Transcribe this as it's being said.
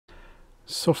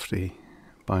Softie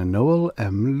by Noel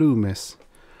M. Loomis,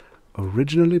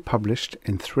 originally published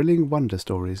in Thrilling Wonder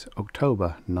Stories,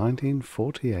 October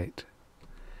 1948.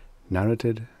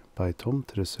 Narrated by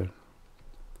Trussel.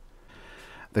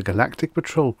 The galactic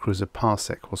patrol cruiser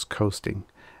Parsec was coasting,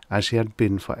 as she had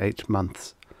been for 8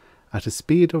 months. At a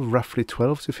speed of roughly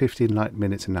 12 to 15 light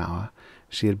minutes an hour,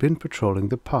 she had been patrolling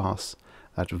the Pars,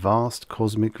 that vast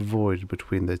cosmic void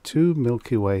between the 2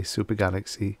 Milky Way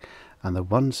supergalaxy and the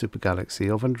 1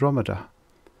 supergalaxy of Andromeda.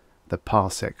 The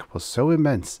Parsec was so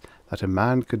immense that a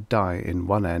man could die in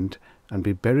one end and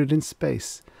be buried in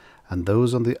space, and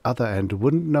those on the other end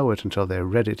wouldn't know it until they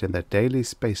read it in their daily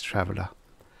space traveller.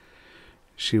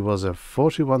 She was a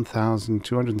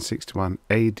 41,261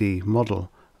 AD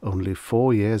model, only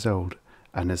 4 years old,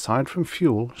 and aside from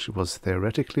fuel, she was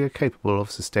theoretically capable of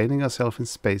sustaining herself in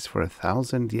space for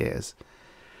 1,000 years,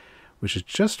 which is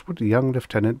just what young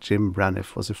Lieutenant Jim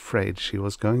Baniff was afraid she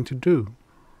was going to do.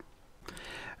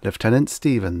 Lieutenant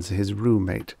Stevens, his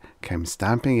roommate, came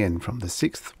stamping in from the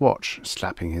 6th watch,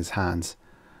 slapping his hands.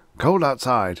 "Cold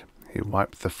outside." He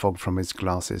wiped the fog from his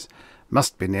glasses.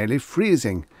 "Must be nearly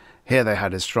freezing. Here they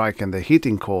had a strike in the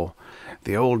heating core.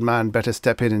 The old man better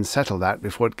step in and settle that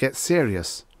before it gets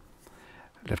serious."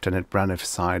 Lieutenant Baniff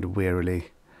sighed wearily.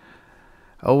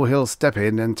 "Oh, he'll step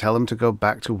in and tell them to go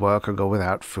back to work or go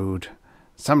without food.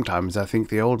 Sometimes I think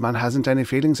the old man hasn't any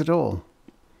feelings at all."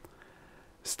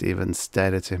 Stevens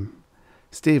stared at him.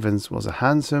 Stevens was a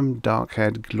handsome,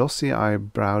 dark-haired,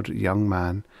 glossy-eyebrowed young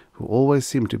man who always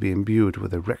seemed to be imbued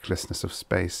with the recklessness of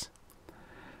space.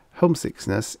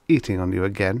 "Homesickness eating on you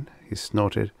again," he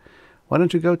snorted. "Why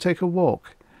don't you go take a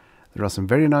walk? There are some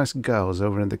very nice girls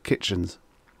over in the kitchens."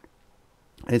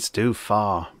 "It's too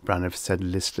far," Baniff said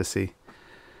listlessly.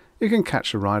 "You can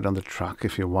catch a ride on the truck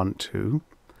if you want to."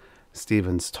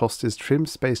 Stevens tossed his trim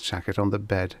space jacket on the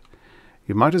bed.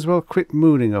 "You might as well quit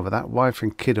mooning over that wife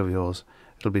and kid of yours.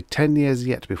 It'll be 10 years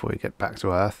yet before you get back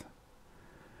to Earth."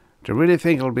 "Do you really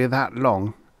think it'll be that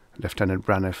long?" Lieutenant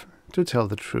Baniff, to tell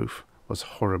the truth, was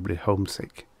horribly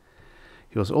homesick.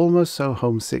 He was almost so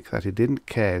homesick that he didn't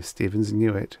care if Stevens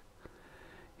knew it.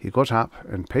 He got up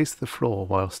and paced the floor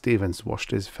while Stevens washed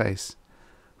his face.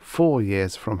 4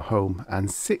 years from home and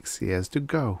 6 years to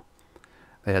go.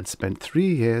 They had spent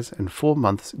 3 years and 4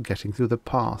 months getting through the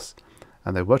pass,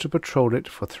 and they were to patrol it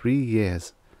for 3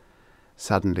 years.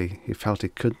 Suddenly he felt he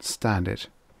couldn't stand it.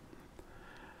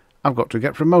 "I've got to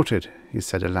get promoted," he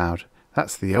said aloud.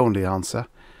 "That's the only answer.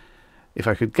 If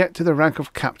I could get to the rank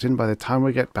of captain by the time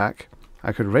we get back,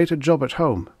 I could rate a job at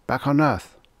home, back on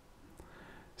Earth."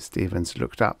 Stevens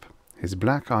looked up, his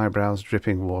black eyebrows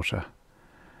dripping water.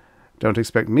 "Don't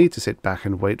expect me to sit back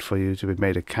and wait for you to be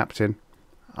made a captain.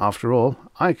 After all,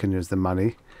 I can use the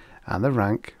money and the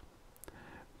rank."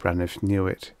 Baniff knew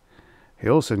it. He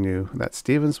also knew that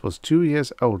Stevens was 2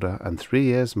 years older and 3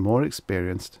 years more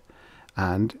experienced,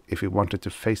 and, if he wanted to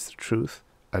face the truth,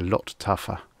 a lot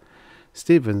tougher.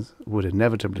 Stevens would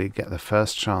inevitably get the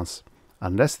first chance,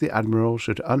 unless the admiral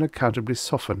should unaccountably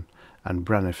soften, and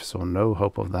Baniff saw no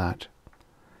hope of that.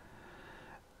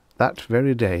 That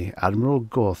very day, Admiral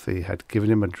Gorthy had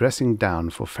given him a dressing down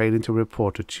for failing to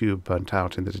report a tube burnt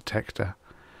out in the detector.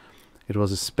 It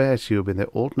was a spare tube in the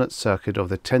alternate circuit of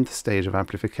the 10th stage of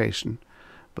amplification,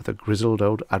 but the grizzled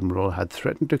old admiral had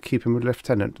threatened to keep him a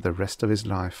lieutenant the rest of his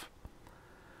life.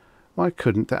 Why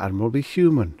couldn't the admiral be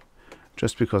human?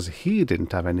 Just because he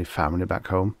didn't have any family back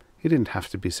home, he didn't have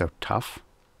to be so tough.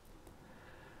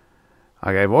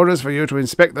 "I gave orders for you to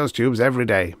inspect those tubes every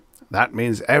day. That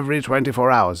means every 24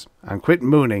 hours. And quit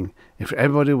mooning. If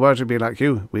everybody were to be like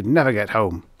you, we'd never get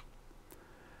home."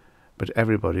 But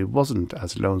everybody wasn't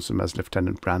as lonesome as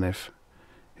Lieutenant Baniff.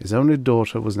 His only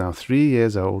daughter was now 3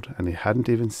 years old, and he hadn't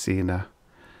even seen her.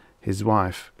 His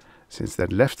wife, since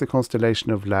they'd left the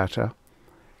constellation of Lata,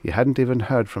 he hadn't even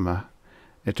heard from her.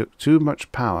 It took too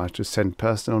much power to send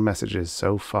personal messages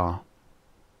so far.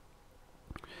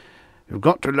 "You've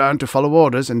got to learn to follow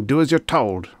orders and do as you're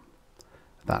told."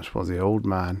 That was the old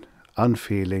man,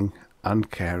 unfeeling,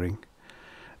 uncaring.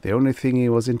 The only thing he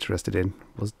was interested in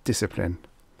was discipline.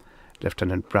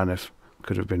 Lieutenant Baniff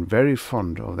could have been very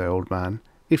fond of the old man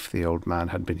if the old man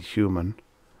had been human.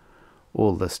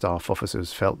 All the staff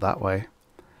officers felt that way.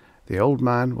 The old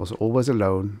man was always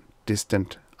alone,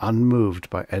 distant, unmoved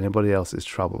by anybody else's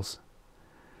troubles.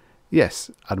 Yes,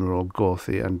 Admiral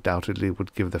Gorthy undoubtedly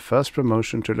would give the first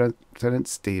promotion to Lieutenant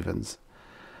Stevens,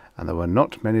 and there were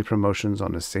not many promotions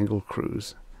on a single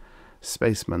cruise.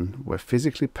 Spacemen were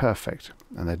physically perfect,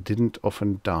 and they didn't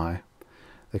often die.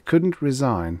 They couldn't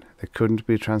resign, they couldn't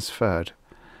be transferred.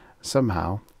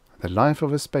 Somehow, The life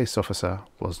of a space officer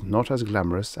was not as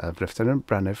glamorous as Lieutenant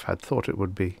Baniff had thought it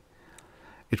would be.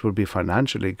 It would be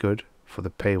financially good, for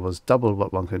the pay was double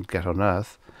what one could get on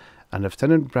Earth, and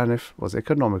Lieutenant Baniff was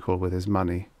economical with his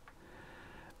money.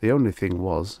 The only thing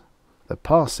was, the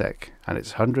parsec and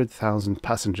its 100,000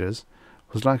 passengers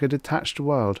was like a detached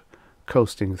world,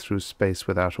 coasting through space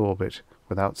without orbit,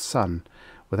 without sun,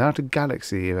 without a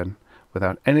galaxy even,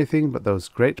 without anything but those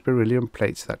great beryllium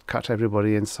plates that cut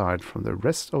everybody inside from the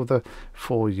rest of the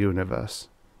 4 universe.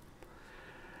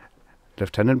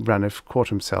 Lieutenant Baniff caught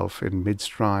himself in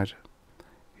mid-stride.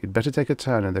 He'd better take a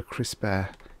turn in the crisp air.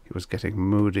 He was getting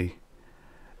moody.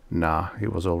 Nah, he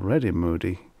was already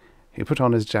moody. He put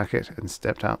on his jacket and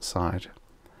stepped outside.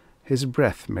 His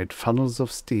breath made funnels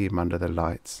of steam under the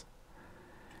lights.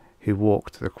 He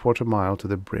walked the 1/4 mile to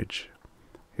the bridge.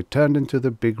 He turned into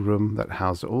the big room that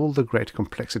housed all the great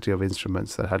complexity of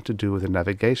instruments that had to do with the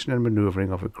navigation and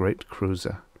maneuvering of a great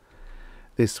cruiser.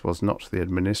 This was not the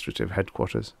administrative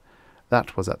headquarters.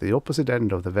 That was at the opposite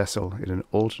end of the vessel in an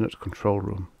alternate control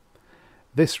room.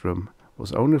 This room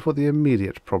was only for the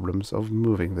immediate problems of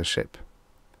moving the ship.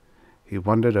 He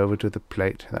wandered over to the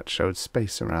plate that showed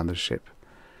space around the ship.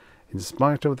 In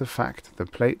spite of the fact the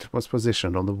plate was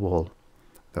positioned on the wall,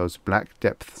 those black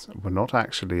depths were not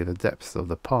actually the depths of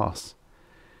the pass.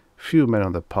 Few men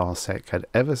on the parsec had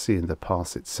ever seen the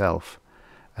pass itself,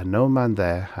 and no man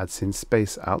there had seen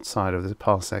space outside of the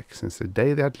parsec since the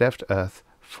day they had left Earth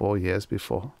 4 years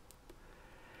before.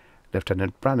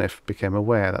 Lieutenant Baniff became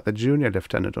aware that the junior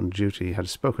lieutenant on duty had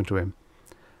spoken to him.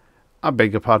 "I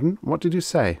beg your pardon, what did you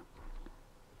say?"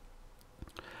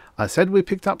 "I said we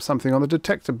picked up something on the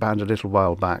detector band a little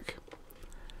while back."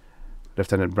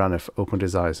 Lieutenant Baniff opened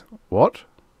his eyes. "What?"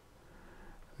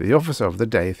 "The officer of the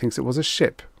day thinks it was a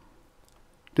ship."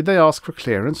 "Did they ask for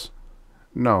clearance?"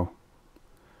 "No."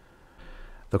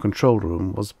 The control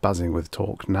room was buzzing with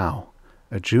talk now.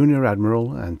 A junior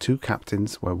admiral and 2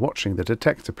 captains were watching the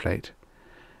detector plate.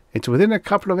 "It's within a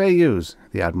couple of AUs,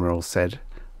 the admiral said,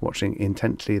 watching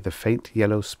intently the faint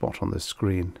yellow spot on the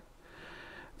screen.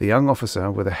 The young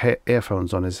officer, with the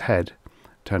earphones on his head,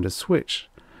 turned a switch.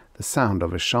 The sound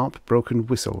of a sharp, broken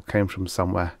whistle came from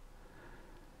somewhere.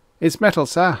 "It's metal,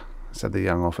 sir," said the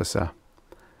young officer.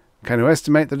 "Can you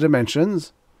estimate the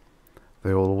dimensions?"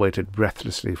 They all waited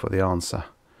breathlessly for the answer.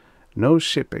 No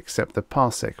ship except the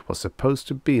parsec was supposed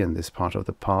to be in this part of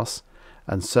the pass,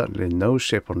 and certainly no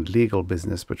ship on legal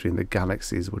business between the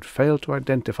galaxies would fail to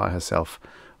identify herself,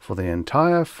 for the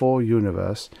entire 4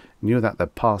 universe knew that the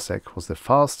parsec was the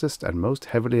fastest and most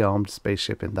heavily armed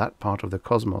spaceship in that part of the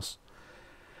cosmos.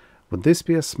 Would this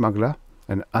be a smuggler,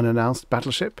 an unannounced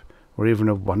battleship, or even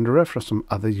a wanderer from some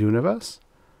other universe?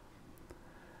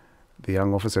 The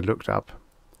young officer looked up.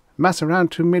 "Mass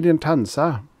around 2 million tons,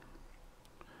 sir."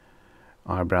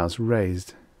 Eyebrows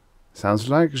raised. "Sounds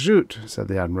like Jout," said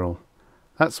the admiral.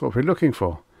 "That's what we're looking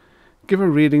for. Give a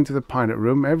reading to the pilot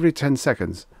room every 10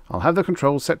 seconds. I'll have the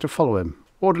controls set to follow him.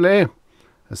 Orderly!"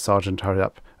 A sergeant hurried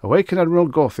up. "Awaken Admiral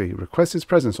Gorthy. Request his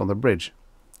presence on the bridge."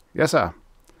 "Yes, sir."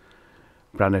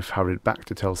 Baniff hurried back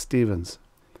to tell Stevens.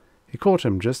 He caught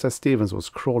him just as Stevens was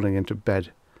crawling into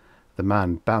bed. The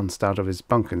man bounced out of his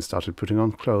bunk and started putting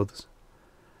on clothes.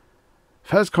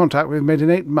 "First contact we've made in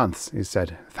 8 months, he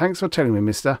said. "Thanks for telling me,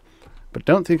 mister, but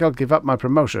don't think I'll give up my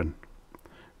promotion."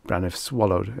 Baniff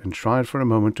swallowed and tried for a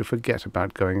moment to forget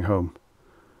about going home.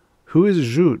 "Who is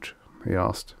Jout?" he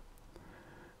asked.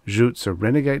 "Jout's a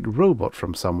renegade robot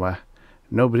from somewhere.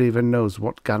 Nobody even knows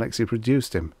what galaxy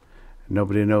produced him.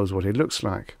 Nobody knows what he looks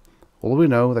like. All we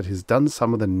know that he's done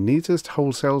some of the neatest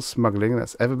wholesale smuggling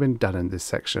that's ever been done in this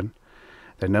section.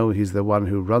 They know he's the one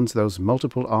who runs those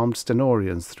multiple-armed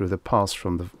Stenorians through the pass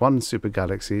from the one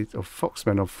supergalaxy of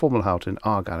Foxmen of Fomalhaut in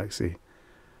our galaxy."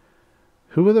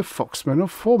 "Who are the Foxmen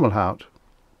of Fomalhaut?"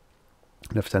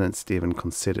 Lieutenant Stephen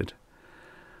considered.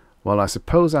 "Well, I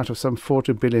suppose out of some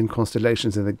 40 billion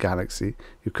constellations in the galaxy,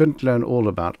 you couldn't learn all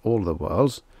about all the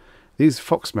worlds. These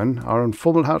Foxmen are on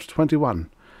Fomalhaut 21,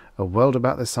 a world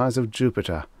about the size of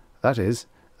Jupiter. That is,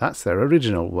 that's their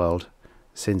original world.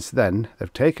 Since then,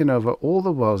 they've taken over all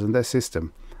the worlds in their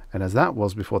system, and as that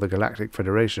was before the Galactic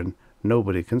Federation,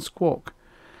 nobody can squawk.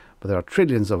 But there are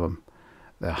trillions of them.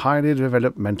 They're highly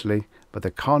developed mentally, but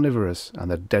they're carnivorous, and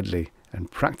they're deadly,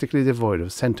 and practically devoid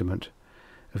of sentiment.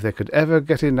 If they could ever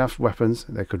get enough weapons,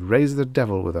 they could raise the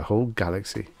devil with the whole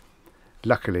galaxy.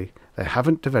 Luckily, they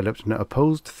haven't developed an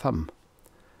opposed thumb."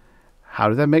 "How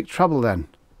do they make trouble, then?"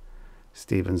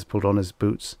 Stevens pulled on his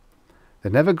boots. "They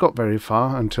never got very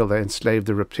far until they enslaved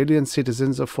the reptilian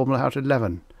citizens of Fomalhaut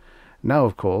 11. Now,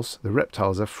 of course, the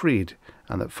reptiles are freed,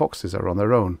 and the foxes are on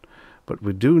their own. but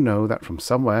we do know that from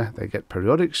somewhere they get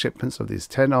periodic shipments of these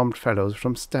 10 armed fellows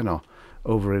from Stenor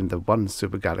over in the one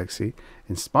supergalaxy,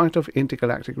 in spite of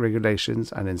intergalactic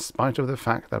regulations and in spite of the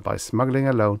fact that by smuggling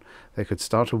alone they could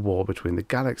start a war between the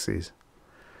galaxies.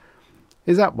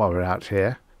 Is that why we're out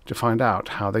here? To find out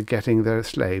how they're getting their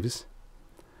slaves?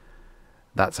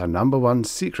 That's our #1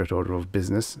 secret order of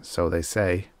business, so they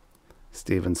say.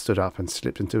 Stephen stood up and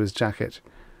slipped into his jacket,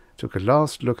 took a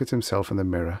last look at himself in the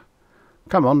mirror.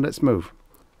 Come on, let's move.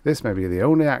 This may be the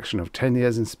only action of 10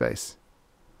 years in space.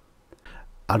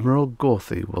 Admiral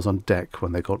Gorthy was on deck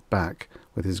when they got back,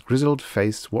 with his grizzled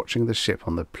face watching the ship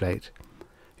on the plate.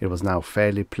 It was now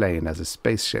fairly plain as a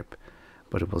spaceship,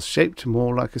 but it was shaped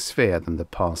more like a sphere than the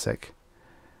parsec.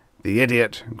 "The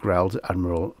idiot!" growled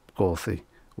Admiral Gorthy.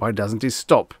 "Why doesn't he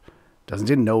stop? Doesn't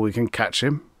he know we can catch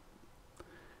him?"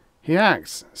 "He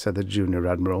acts," said the junior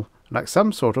admiral, "like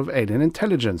some sort of alien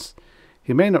intelligence.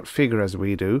 He may not figure as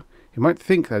we do. He might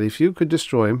think that if you could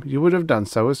destroy him, you would have done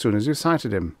so as soon as you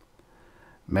sighted him."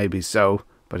 "Maybe so,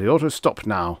 but he ought to stop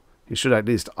now. He should at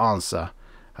least answer.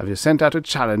 Have you sent out a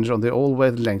challenge on the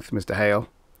all-wavelength, Mr. Hale?"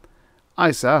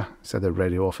 "Aye, sir," said the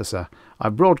radio officer.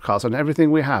 "I've broadcast on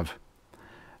everything we have."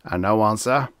 "And no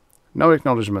answer?" "No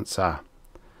acknowledgement, sir."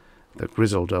 The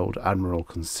grizzled old admiral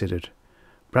considered.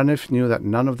 Baniff knew that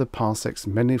none of the parsec's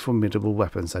many formidable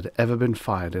weapons had ever been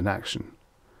fired in action.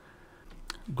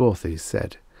 Gorthy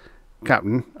said,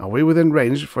 "Captain, are we within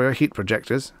range for your heat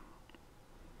projectors?"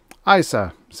 "Aye,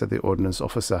 sir," said the ordnance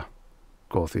officer.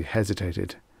 Gorthy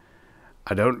hesitated.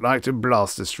 "I don't like to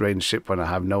blast a strange ship when I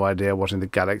have no idea what in the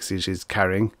galaxy she's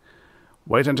carrying.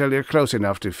 Wait until you're close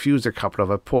enough to fuse a couple of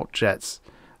her port jets,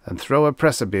 then throw a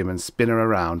pressor beam and spin her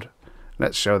around.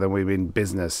 Let's show them we mean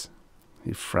business."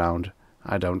 He frowned.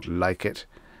 "I don't like it.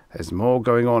 There's more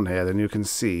going on here than you can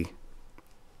see."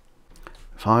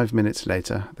 5 minutes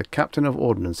later, the captain of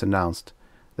ordnance announced,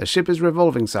 "The ship is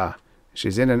revolving, sir.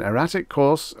 She's in an erratic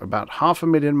course about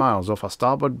 500,000 miles off our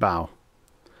starboard bow."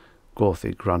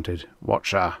 Gorthy grunted.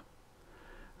 "Watch her."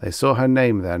 They saw her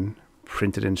name then,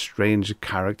 printed in strange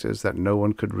characters that no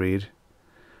one could read.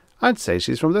 "I'd say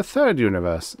she's from the 3rd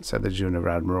universe," said the junior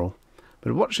admiral.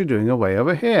 "But what's she doing away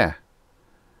over here?"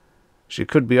 "She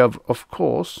could be of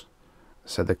course,"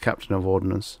 said the captain of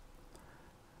ordnance.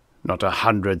 "Not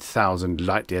 100,000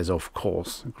 light-years off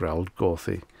course," growled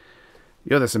Gorthy.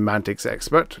 "You're the semantics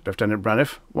expert, Lieutenant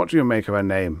Baniff. What do you make of her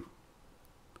name?"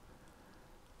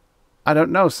 "I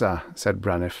don't know, sir," said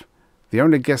Baniff. "The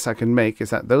only guess I can make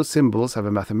is that those symbols have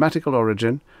a mathematical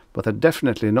origin, but are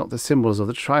definitely not the symbols of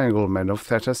the triangle men of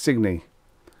Theta Cygni."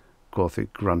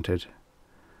 Gorthy grunted.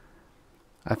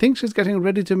 "I think she's getting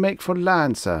ready to make for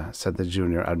land, sir," said the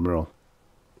junior admiral.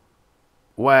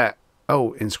 "Where?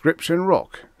 Oh, Inscription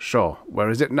Rock. Sure. Where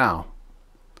is it now?"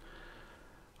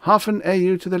 "Half an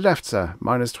AU to the left, sir,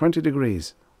 minus 20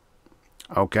 degrees.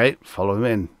 "Okay, follow him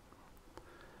in."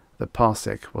 The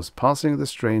parsec was passing the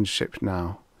strange ship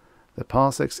now. The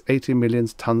parsec's 80 million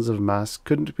tons of mass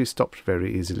couldn't be stopped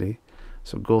very easily,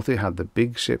 so Gorthy had the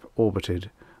big ship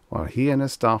orbited, while he and a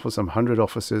staff of some 100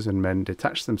 officers and men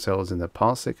detached themselves in the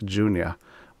Parsec Junior,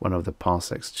 one of the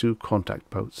Parsec's 2 contact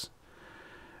boats.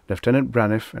 Lieutenant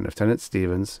Baniff and Lieutenant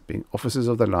Stevens, being officers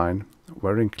of the line,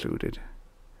 were included.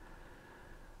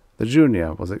 The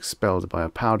Junior was expelled by a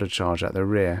powder charge at the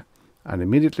rear, and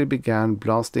immediately began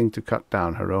blasting to cut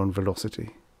down her own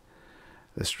velocity.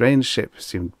 The strange ship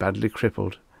seemed badly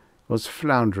crippled, was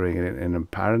floundering in an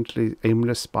apparently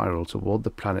aimless spiral toward the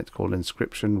planet called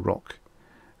Inscription Rock.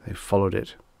 They followed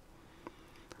it.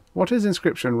 "What is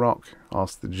Inscription Rock?"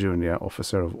 asked the junior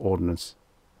officer of ordnance.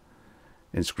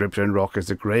 "Inscription Rock is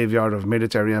the graveyard of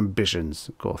military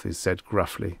ambitions," Gorthy said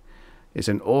gruffly. "It's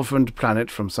an orphaned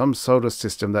planet from some solar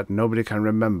system that nobody can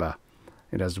remember.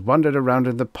 It has wandered around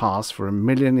in the past for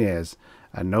 1,000,000 years,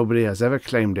 and nobody has ever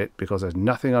claimed it because there's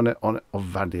nothing on it of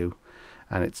value,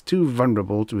 and it's too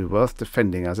vulnerable to be worth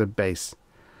defending as a base.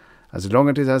 As long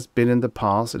as it has been in the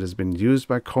past, it has been used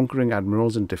by conquering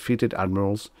admirals and defeated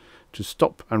admirals to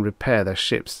stop and repair their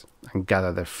ships and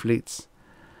gather their fleets.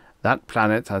 That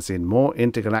planet has seen more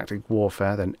intergalactic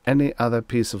warfare than any other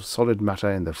piece of solid matter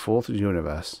in the 4th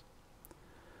universe."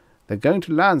 "They're going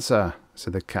to land, sir,"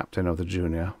 said the captain of the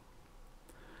Junior.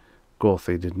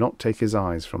 Gorthy did not take his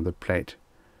eyes from the plate.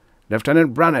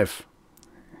 "Lieutenant Baniff!"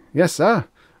 "Yes, sir."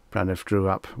 Baniff drew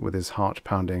up, with his heart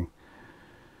pounding.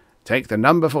 "Take the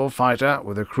number 4 fighter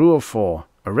with a crew of 4.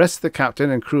 Arrest the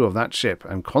captain and crew of that ship,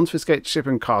 and confiscate ship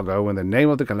and cargo in the name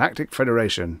of the Galactic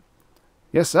Federation."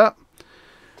 "Yes, sir."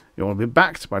 "You will be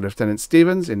backed by Lieutenant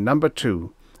Stevens in number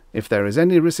 2. If there is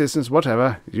any resistance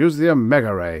whatever, use the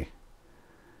Omega Ray."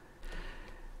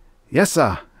 "Yes,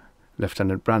 sir."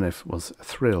 Lieutenant Baniff was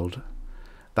thrilled.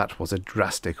 That was a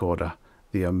drastic order.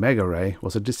 The Omega Ray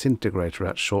was a disintegrator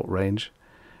at short range.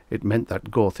 It meant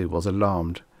that Gorthy was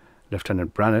alarmed.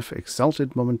 Lieutenant Baniff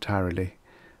exulted momentarily.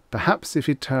 Perhaps if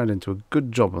he turned into a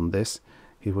good job on this,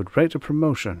 he would rate a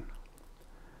promotion.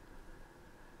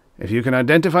 "If you can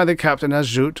identify the captain as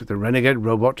Jute, the renegade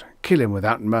robot, kill him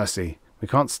without mercy. We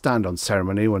can't stand on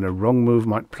ceremony when a wrong move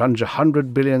might plunge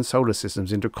 100 billion solar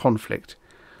systems into conflict.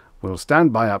 We'll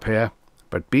stand by up here,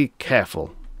 but be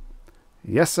careful."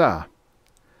 "Yes, sir."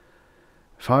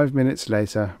 5 minutes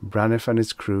later, Baniff and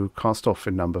his crew cast off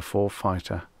in number 4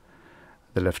 fighter.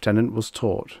 The lieutenant was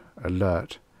taut,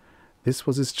 alert. This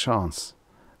was his chance.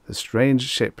 The strange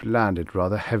ship landed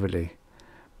rather heavily.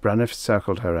 Baniff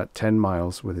circled her at 10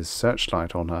 miles with his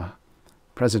searchlight on her.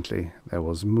 Presently there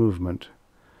was movement.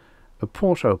 A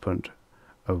port opened.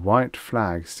 A white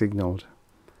flag signalled.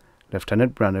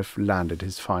 Lieutenant Baniff landed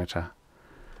his fighter.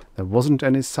 There wasn't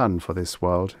any sun for this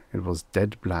world. It was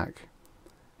dead black.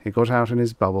 He got out in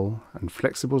his bubble and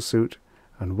flexible suit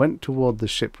and went toward the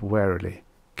ship warily,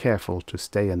 careful to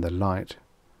stay in the light.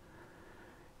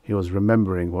 He was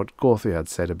remembering what Gorthy had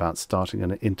said about starting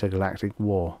an intergalactic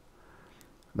war.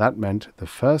 That meant the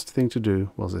first thing to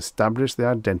do was establish the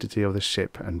identity of the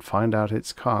ship and find out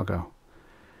its cargo.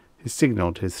 He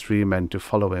signalled his 3 men to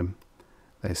follow him.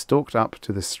 They stalked up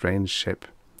to the strange ship.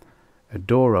 A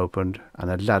door opened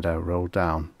and a ladder rolled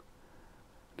down.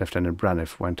 Lieutenant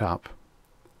Baniff went up.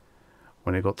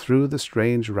 When he got through the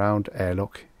strange round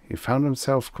airlock, he found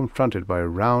himself confronted by a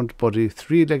round-bodied,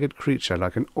 3-legged creature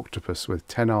like an octopus with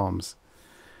 10 arms.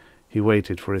 He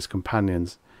waited for his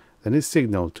companions, then he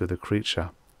signalled to the creature.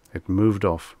 It moved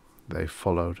off. They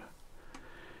followed.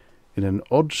 In an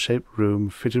odd-shaped room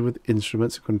fitted with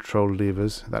instruments and control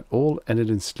levers that all ended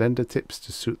in slender tips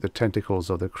to suit the tentacles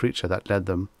of the creature that led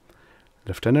them,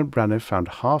 Lieutenant Baniff found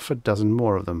 6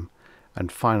 more of them, and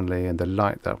finally, in the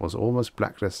light that was almost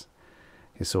blackless,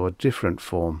 he saw a different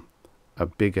form, a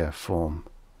bigger form.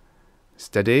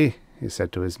 "Steady," he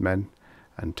said to his men,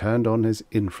 and turned on his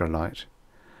infralight.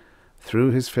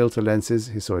 Through his filter lenses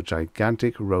he saw a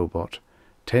gigantic robot,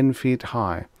 10 feet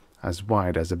high, as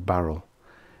wide as a barrel.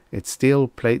 Its steel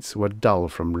plates were dull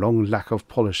from long lack of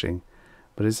polishing,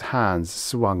 but his hands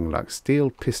swung like steel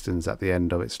pistons at the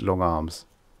end of its long arms.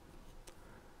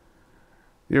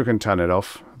 "You can turn it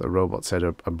off," the robot said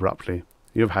abruptly.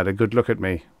 "You've had a good look at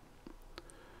me."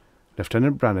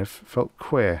 Lieutenant Baniff felt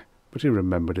queer, but he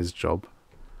remembered his job.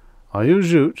 "Are you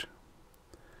Jute?"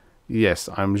 "Yes,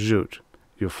 I'm Jute.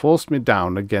 You forced me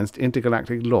down against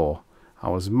intergalactic law. I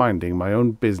was minding my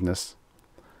own business."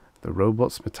 The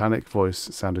robot's metallic voice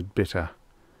sounded bitter.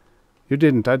 "You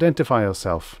didn't identify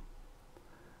yourself."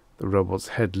 The robot's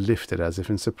head lifted as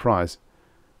if in surprise.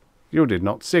 "You did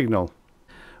not signal."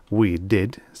 "We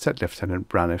did," said Lieutenant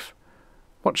Baniff.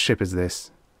 "What ship is this?"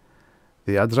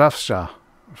 "The Adrafsha,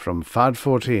 from Fad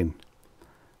 14.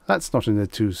 "That's not in the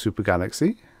 2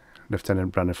 supergalaxy,"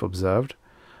 Lieutenant Baniff observed.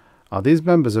 "Are these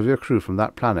members of your crew from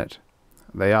that planet?"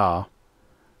 "They are."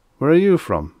 "Where are you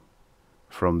from?"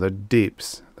 "From the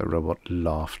deeps," the robot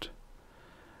laughed.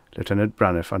 Lieutenant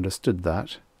Baniff understood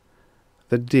that.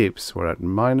 The deeps were at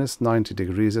 -90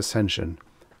 degrees ascension,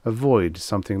 a void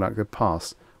something like the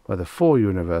pass where the 4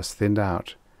 universe thinned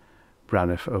out.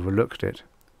 Baniff overlooked it.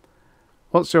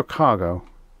 "What's your cargo?"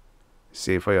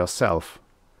 "See for yourself."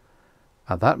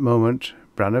 At that moment,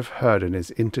 Baniff heard in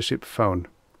his intership phone,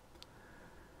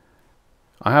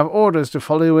 "I have orders to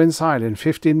follow you inside in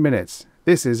 15 minutes.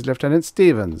 This is Lieutenant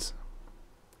Stevens."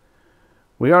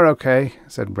 "We are okay,"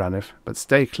 said Baniff, "but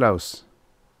stay close."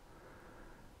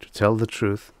 To tell the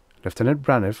truth, Lieutenant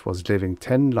Baniff was living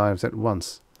 10 lives at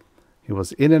once. He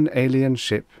was in an alien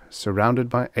ship, surrounded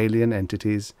by alien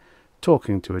entities,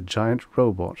 talking to a giant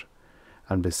robot,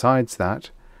 and besides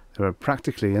that, they were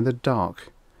practically in the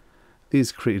dark.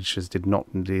 These creatures did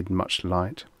not need much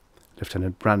light.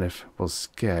 Lieutenant Baniff was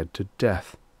scared to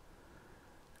death.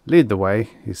 "Lead the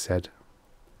way," he said.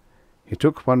 He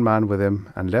took 1 man with him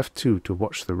and left 2 to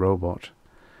watch the robot.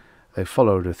 They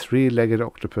followed a 3-legged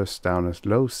octopus down a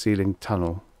low-ceiling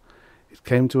tunnel. It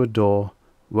came to a door,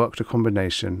 worked a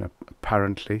combination,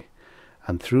 apparently,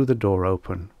 and threw the door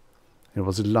open. It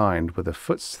was lined with a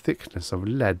foot's thickness of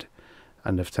lead,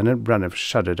 and Lieutenant Baniff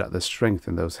shuddered at the strength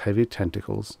in those heavy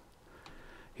tentacles.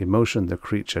 He motioned the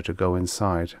creature to go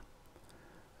inside.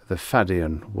 The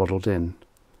Fadian waddled in.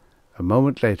 A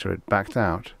moment later it backed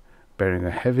out, bearing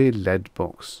a heavy lead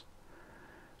box.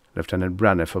 Lieutenant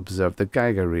Baniff observed the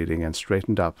Geiger reading and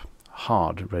straightened up.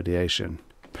 Hard radiation.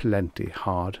 Plenty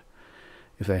hard.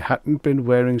 If they hadn't been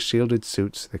wearing shielded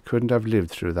suits, they couldn't have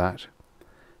lived through that.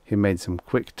 He made some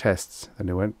quick tests, then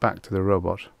he went back to the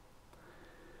robot.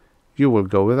 "You will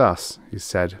go with us," he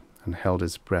said, and held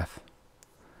his breath.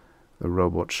 The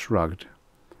robot shrugged.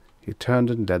 He turned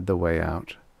and led the way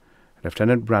out.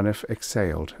 Lieutenant Baniff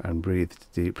exhaled and breathed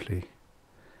deeply.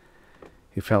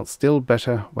 He felt still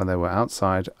better when they were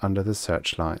outside under the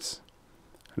searchlights.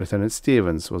 Lieutenant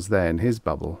Stevens was there in his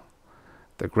bubble.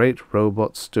 The great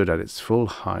robot stood at its full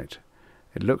height.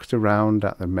 It looked around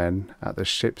at the men, at the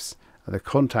ships, at the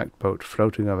contact boat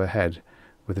floating overhead,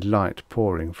 with light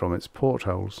pouring from its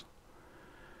portholes.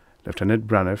 Lieutenant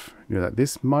Baniff knew that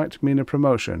this might mean a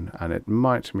promotion, and it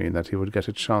might mean that he would get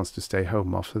a chance to stay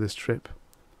home after this trip.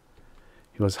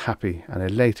 He was happy and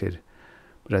elated,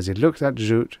 but as he looked at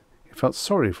Jute, he felt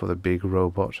sorry for the big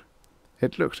robot.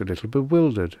 It looked a little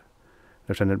bewildered.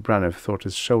 Lieutenant Baniff thought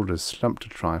his shoulders slumped a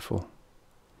trifle.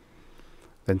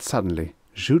 Then suddenly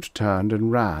Jute turned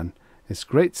and ran, his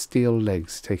great steel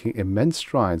legs taking immense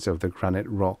strides over the granite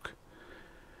rock.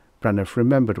 Baniff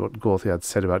remembered what Gorthy had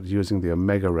said about using the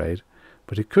Omega Raid,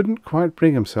 but he couldn't quite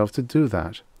bring himself to do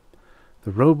that.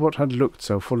 The robot had looked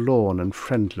so forlorn and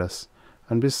friendless,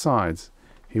 and besides,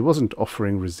 he wasn't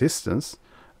offering resistance,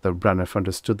 though Baniff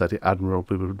understood that the admiral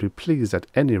would be pleased at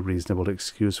any reasonable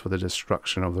excuse for the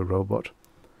destruction of the robot.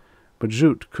 But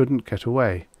Jute couldn't get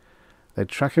away. They'd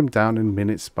track him down in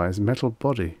minutes by his metal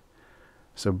body.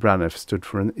 So Baniff stood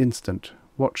for an instant,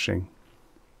 watching.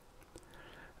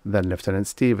 Then Lieutenant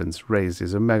Stevens raised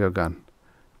his Omega gun.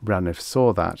 Baniff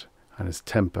saw that, and his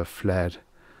temper flared.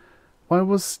 Why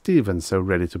was Stevens so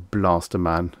ready to blast a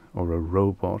man, or a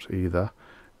robot either,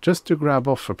 just to grab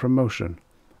off a promotion?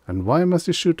 And why must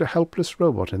he shoot a helpless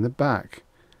robot in the back?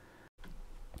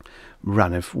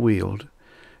 Baniff wheeled.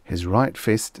 His right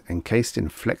fist, encased in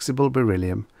flexible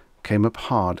beryllium, came up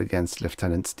hard against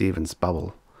Lieutenant Stevens'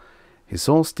 bubble. He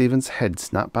saw Stevens' head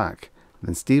snap back,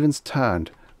 then Stevens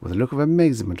turned, with a look of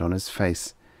amazement on his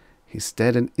face. He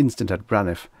stared an instant at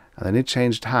Baniff, and then he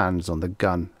changed hands on the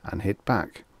gun and hit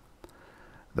back.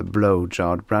 The blow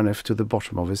jarred Baniff to the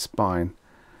bottom of his spine.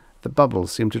 The bubble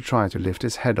seemed to try to lift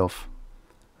his head off.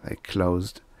 They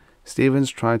closed. Stevens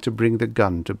tried to bring the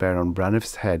gun to bear on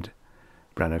Baniff's head.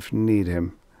 Baniff kneed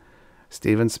him.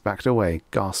 Stevens backed away,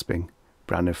 gasping.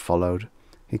 Baniff followed.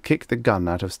 He kicked the gun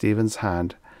out of Stevens'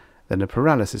 hand. Then a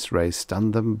paralysis ray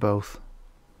stunned them both.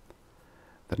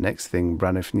 The next thing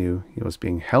Baniff knew, he was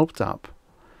being helped up.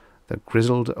 The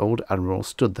grizzled old admiral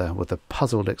stood there with a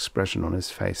puzzled expression on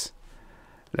his face.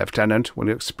 "Lieutenant, will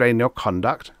you explain your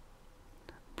conduct?"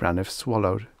 Baniff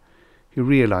swallowed. He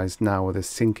realized now with a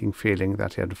sinking feeling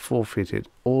that he had forfeited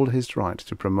all his right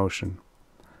to promotion.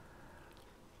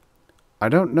 "I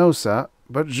don't know, sir,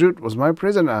 but Jute was my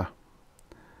prisoner."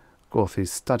 Gorthy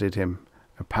studied him,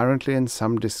 apparently in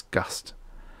some disgust.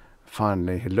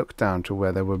 Finally he looked down to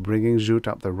where they were bringing Jute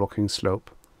up the rocking slope.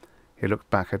 He looked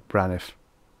back at Baniff.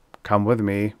 "Come with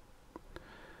me."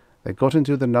 They got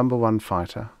into the No. 1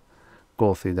 fighter.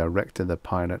 Gorthy directed the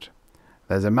pilot.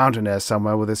 "There's a mountain there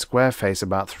somewhere with a square face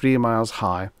about 3 miles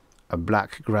high, a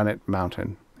black granite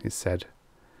mountain," he said.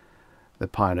 The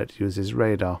pilot used his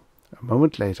radar. A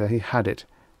moment later he had it.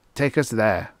 "Take us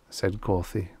there," said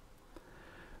Gorthy.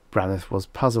 Baniff was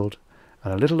puzzled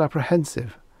and a little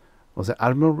apprehensive. Was the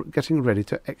admiral getting ready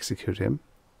to execute him?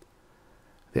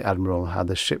 The admiral had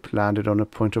the ship landed on a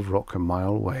point of rock a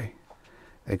mile away.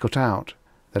 They got out.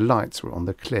 The lights were on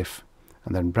the cliff,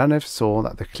 and then Baniff saw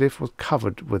that the cliff was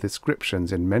covered with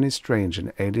inscriptions in many strange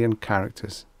and alien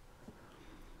characters.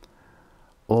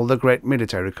 "All the great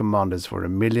military commanders for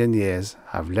 1,000,000 years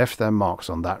have left their marks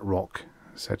on that rock,"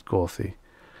 said Gorthy.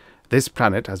 "This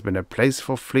planet has been a place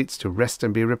for fleets to rest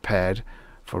and be repaired,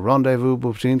 for rendezvous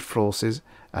between forces,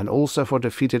 and also for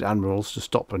defeated admirals to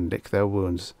stop and lick their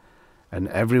wounds, and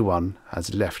every one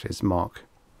has left his mark.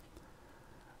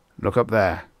 Look up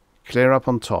there, clear up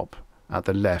on top, at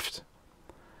the left.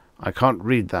 I can't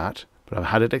read that, but I've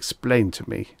had it explained to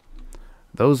me.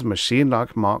 Those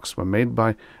machine-like marks were made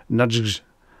by Nudge,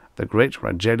 the great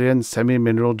Ragelian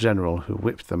semi-mineral general who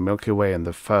whipped the Milky Way in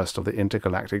the first of the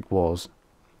intergalactic wars.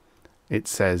 It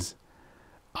says,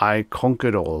 'I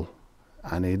conquered all,'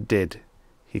 and he did.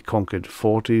 He conquered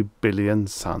 40 billion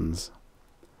suns.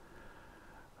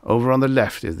 Over on the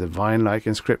left is the vine-like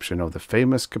inscription of the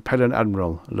famous Capellan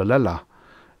admiral Lolela,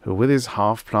 who with his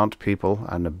half-plant people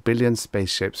and 1 billion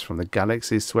spaceships from the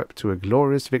galaxy swept to a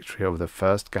glorious victory over the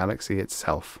first galaxy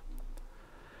itself.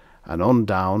 And on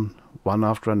down, one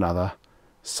after another,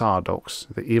 Sardox,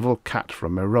 the evil cat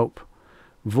from Merope,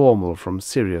 Vormal from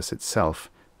Sirius itself,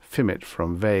 Fimit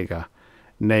from Vega,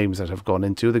 names that have gone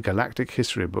into the galactic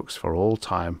history books for all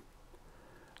time.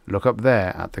 Look up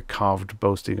there at the carved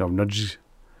boasting of Nudge.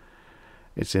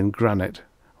 It's in granite,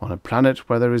 on a planet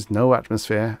where there is no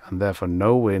atmosphere, and therefore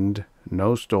no wind,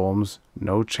 no storms,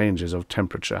 no changes of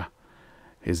temperature.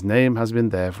 His name has been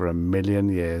there for 1,000,000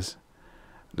 years.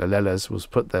 Lelella's was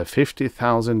put there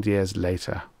 50,000 years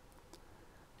later.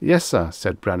 Yes, sir,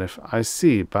 said Baniff. I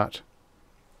see, but...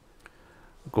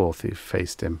 Gawthy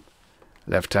faced him.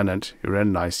 Lieutenant, you're a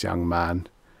nice young man.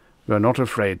 You're not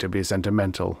afraid to be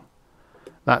sentimental.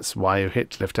 That's why you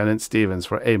hit Lieutenant Stevens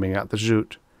for aiming at the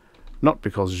Jute. Not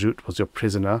because Jute was your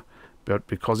prisoner, but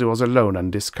because he was alone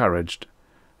and discouraged.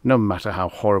 No matter how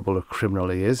horrible a criminal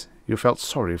he is, you felt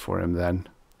sorry for him then.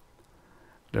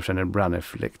 Lieutenant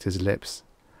Baniff licked his lips.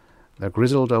 The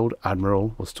grizzled old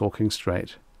admiral was talking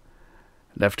straight.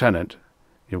 Lieutenant,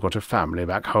 you've got a family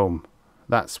back home.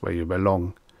 That's where you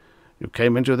belong. You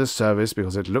came into the service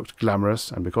because it looked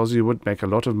glamorous and because you would make a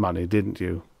lot of money, didn't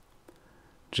you?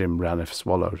 Jim Baniff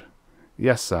swallowed.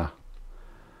 Yes, sir.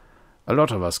 A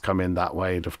lot of us come in that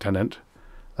way, Lieutenant.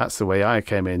 That's the way I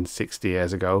came in 60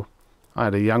 years ago. I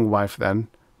had a young wife then,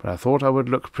 but I thought I would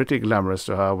look pretty glamorous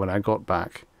to her when I got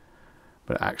back.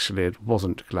 But actually it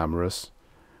wasn't glamorous.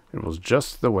 It was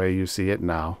just the way you see it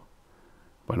now.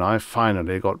 When I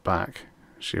finally got back,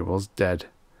 she was dead.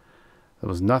 There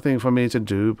was nothing for me to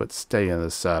do but stay in the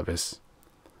service.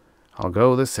 I'll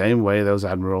go the same way those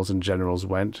admirals and generals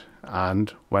went,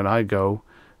 and, when I go,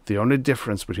 the only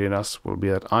difference between us will be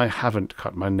that I haven't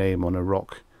cut my name on a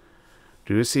rock.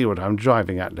 Do you see what I'm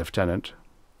driving at, Lieutenant?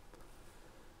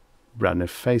 Baniff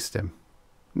faced him.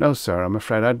 No, sir, I'm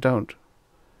afraid I don't.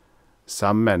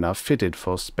 Some men are fitted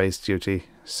for space duty,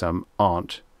 some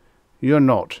aren't. You're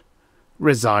not.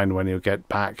 Resign when you get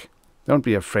back. Don't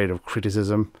be afraid of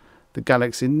criticism. The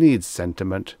galaxy needs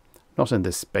sentiment. Not in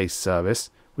the space service.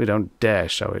 We don't dare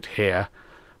show it here.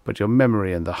 But your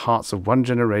memory in the hearts of one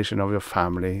generation of your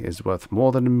family is worth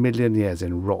more than 1,000,000 years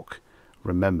in rock.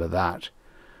 Remember that.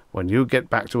 When you get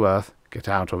back to Earth, get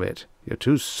out of it. You're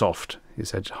too soft, he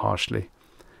said harshly.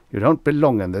 You don't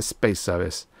belong in the space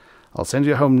service. I'll send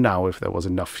you home now if there was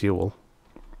enough fuel.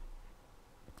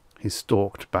 He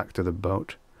stalked back to the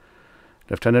boat.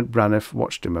 Lieutenant Baniff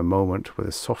watched him a moment with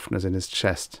a softness in his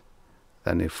chest.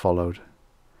 Then he followed.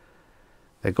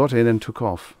 They got in and took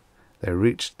off. They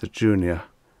reached the junior.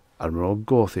 Admiral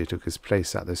Gawthy took his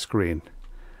place at the screen.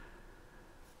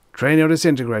 Train your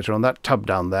disintegrator on that tub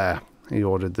down there, he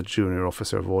ordered the junior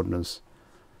officer of ordnance.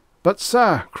 But,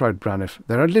 sir, cried Baniff,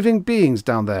 there are living beings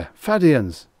down there,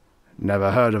 Fadians.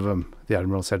 Never heard of 'em, the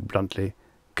admiral said bluntly.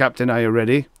 Captain, are you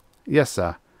ready? Yes,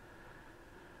 sir.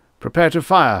 Prepare to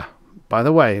fire. By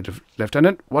the way,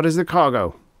 Lieutenant, what is the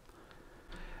cargo?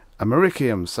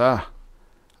 Americium, sir.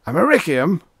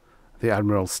 Americium? The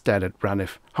admiral stared at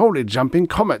Baniff. Holy jumping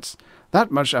comets! That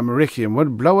much Americium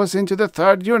would blow us into the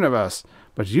third universe.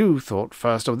 But you thought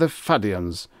first of the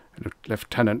Fadians,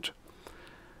 Lieutenant.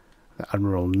 The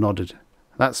admiral nodded.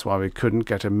 That's why we couldn't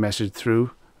get a message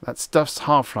through. That stuff's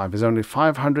half-life is only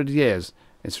 500 years.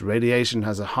 Its radiation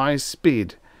has a high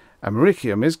speed.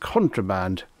 Americium is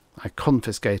contraband. I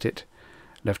confiscate it.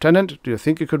 Lieutenant, do you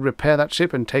think you could repair that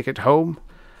ship and take it home?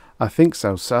 I think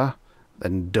so, sir.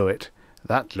 Then do it.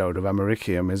 That load of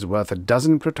Americium is worth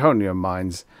 12 plutonium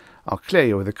mines. I'll clear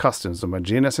you with the customs of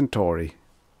Magina Centauri.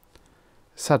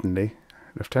 Suddenly,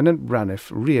 Lieutenant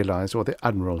Baniff realized what the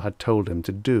admiral had told him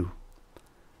to do.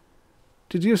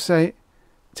 Did you say,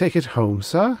 take it home,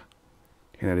 sir?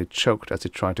 He nearly choked as he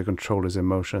tried to control his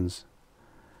emotions.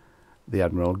 The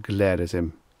admiral glared at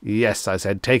him. Yes, I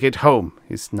said, take it home,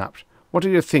 he snapped. What do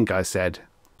you think I said?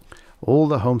 All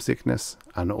the homesickness,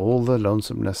 and all the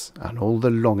lonesomeness, and all the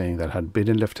longing that had been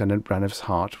in Lieutenant Baniff's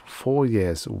heart for 4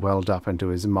 years welled up into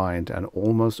his mind and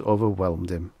almost overwhelmed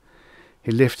him.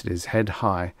 He lifted his head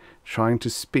high, trying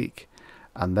to speak,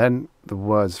 and then the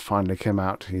words finally came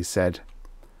out. He said,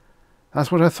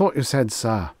 That's what I thought you said,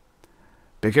 sir.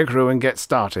 Pick a crew and get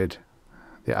started.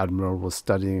 The admiral was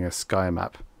studying a sky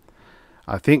map.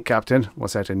 I think, Captain, we'll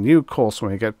set a new course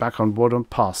when we get back on board on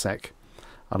Parsec.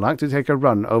 I'd like to take a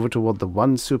run over toward the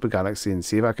one super-galaxy and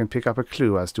see if I can pick up a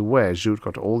clue as to where Jute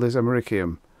got all this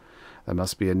Americium. There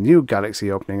must be a new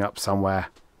galaxy opening up somewhere.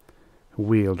 He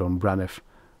wheeled on Baniff.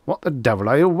 What the devil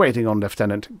are you waiting on,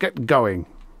 Lieutenant? Get going.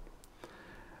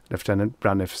 Lieutenant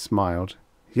Baniff smiled.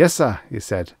 Yes, sir, he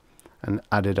said, and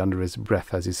added under his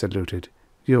breath as he saluted,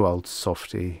 You old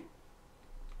softie.